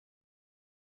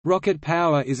Rocket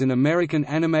Power is an American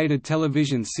animated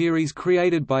television series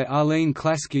created by Arlene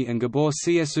Klasky and Gabor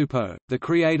Ciesupo, the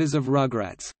creators of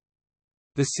Rugrats.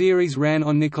 The series ran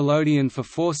on Nickelodeon for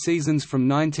 4 seasons from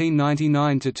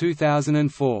 1999 to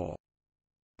 2004.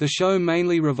 The show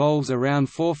mainly revolves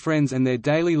around 4 friends and their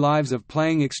daily lives of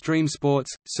playing extreme sports,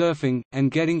 surfing,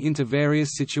 and getting into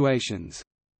various situations.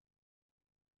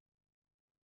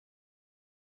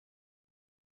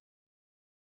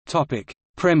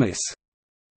 Premise: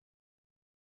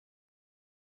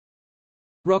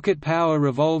 Rocket Power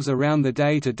revolves around the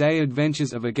day-to-day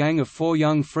adventures of a gang of 4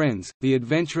 young friends, the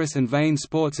adventurous and vain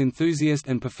sports enthusiast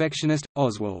and perfectionist,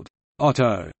 Oswald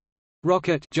Otto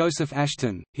Rocket Joseph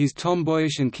Ashton, his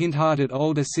tomboyish and kind-hearted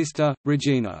older sister,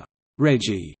 Regina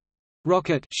Reggie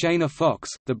Rocket Shayna Fox,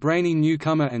 the brainy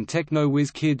newcomer and techno-whiz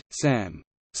kid, Sam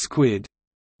Squid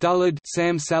Dullard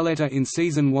Sam Saletta in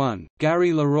Season 1,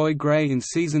 Gary Leroy Gray in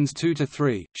Seasons 2 to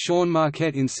 3, Sean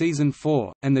Marquette in Season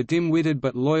 4, and the dim-witted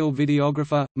but loyal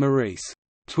videographer, Maurice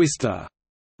Twister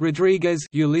Rodriguez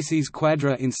Ulysses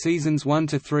Quadra in Seasons 1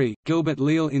 to 3, Gilbert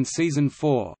Leal in Season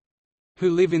 4, who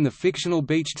live in the fictional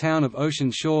beach town of Ocean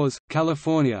Shores,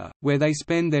 California, where they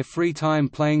spend their free time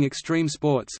playing extreme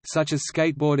sports such as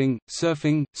skateboarding,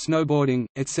 surfing, snowboarding,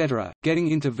 etc., getting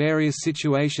into various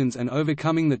situations and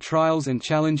overcoming the trials and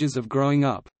challenges of growing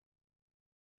up.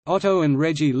 Otto and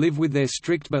Reggie live with their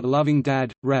strict but loving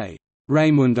dad,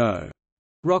 Raymundo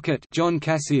Rocket John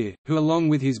Cassier, who along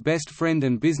with his best friend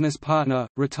and business partner,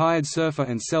 retired surfer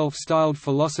and self-styled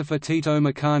philosopher Tito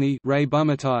Makani Ray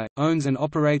Bumatai, owns and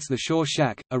operates the Shore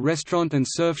Shack, a restaurant and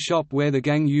surf shop where the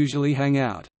gang usually hang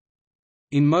out.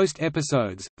 In most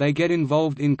episodes, they get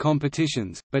involved in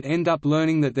competitions, but end up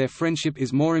learning that their friendship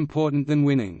is more important than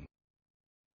winning.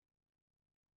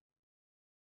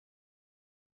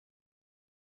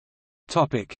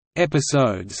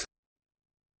 Episodes.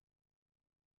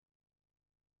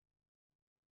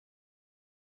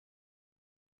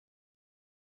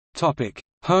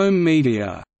 Home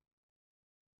media.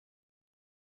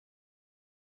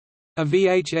 A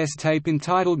VHS tape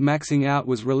entitled Maxing Out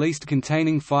was released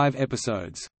containing 5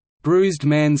 episodes: Bruised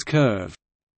Man's Curve,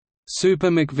 Super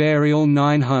McVarial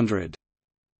 900,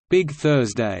 Big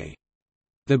Thursday,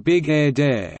 The Big Air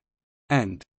Dare,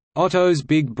 and Otto's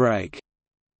Big Break.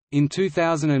 In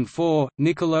 2004,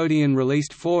 Nickelodeon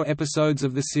released 4 episodes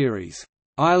of the series: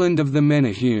 Island of the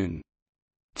Menahune,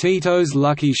 Tito's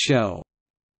Lucky Shell,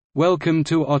 Welcome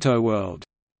to Otto World,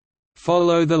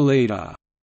 Follow the Leader,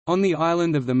 on the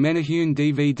Island of the Menahune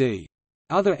DVD.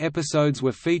 Other episodes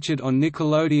were featured on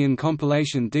Nickelodeon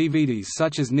compilation DVDs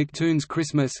such as Nicktoons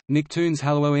Christmas, Nicktoons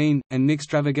Halloween, and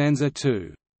Nickstravaganza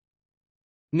 2.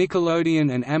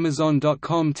 Nickelodeon and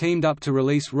Amazon.com teamed up to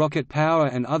release Rocket Power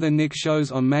and other Nick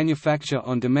shows on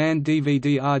manufacture-on-demand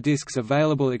DVD-R discs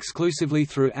available exclusively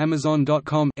through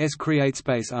Amazon.com's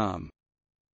CreateSpace arm.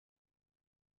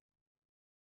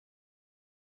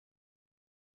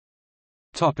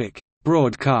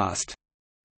 Broadcast.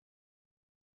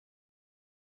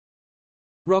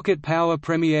 Rocket Power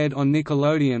premiered on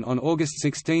Nickelodeon on August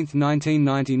 16,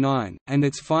 1999, and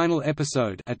its final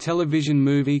episode, a television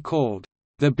movie called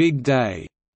The Big Day,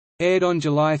 aired on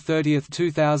July 30,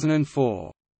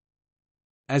 2004.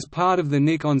 As part of the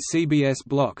Nick on CBS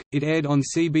block, it aired on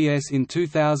CBS in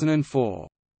 2004.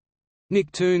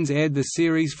 Nicktoons aired the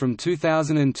series from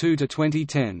 2002 to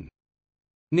 2010.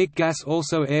 Nick Gas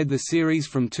also aired the series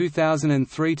from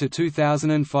 2003 to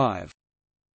 2005.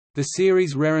 The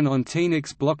series ran on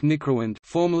T-Nick's block Nickerwind,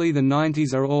 formerly the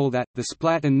 90s Are All That, The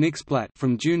Splat and Nicksplat,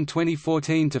 from June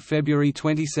 2014 to February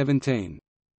 2017.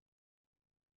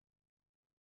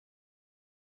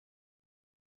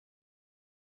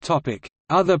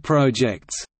 Other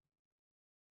projects.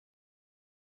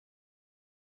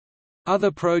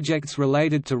 Other projects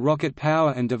related to Rocket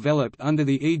Power and developed under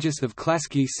the aegis of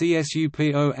Klasky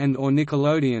CSUPO and/or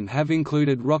Nickelodeon have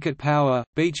included Rocket Power,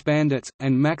 Beach Bandits,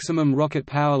 and Maximum Rocket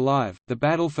Power Live, The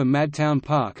Battle for Madtown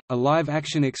Park, a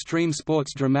live-action extreme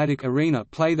sports dramatic arena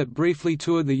play that briefly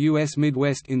toured the U.S.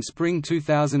 Midwest in spring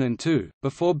 2002.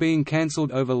 Before being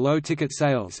cancelled over low ticket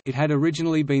sales, it had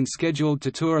originally been scheduled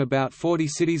to tour about 40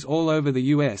 cities all over the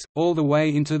U.S., all the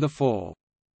way into the fall.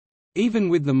 Even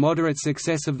with the moderate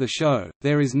success of the show,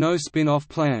 there is no spin-off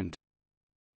planned.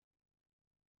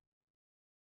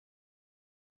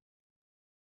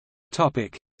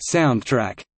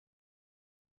 Soundtrack.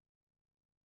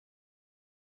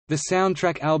 The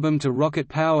soundtrack album to Rocket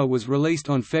Power was released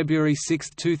on February 6,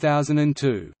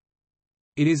 2002.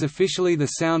 It is officially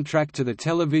the soundtrack to the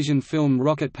television film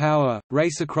Rocket Power,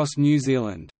 Race Across New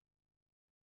Zealand.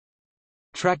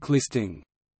 Track listing.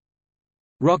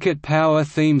 Rocket Power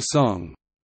theme song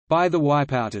by the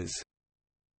Wipeouters.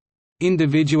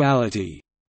 Individuality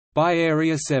by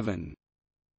Area 7.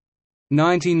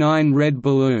 99 Red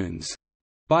Balloons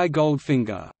by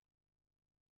Goldfinger.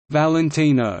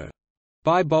 Valentino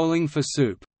by Bowling for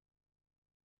Soup.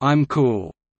 I'm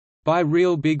Cool by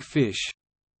Real Big Fish.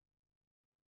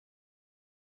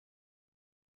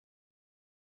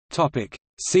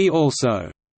 See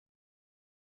also: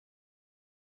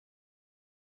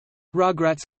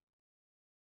 Rugrats,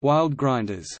 Wild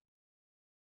Grinders.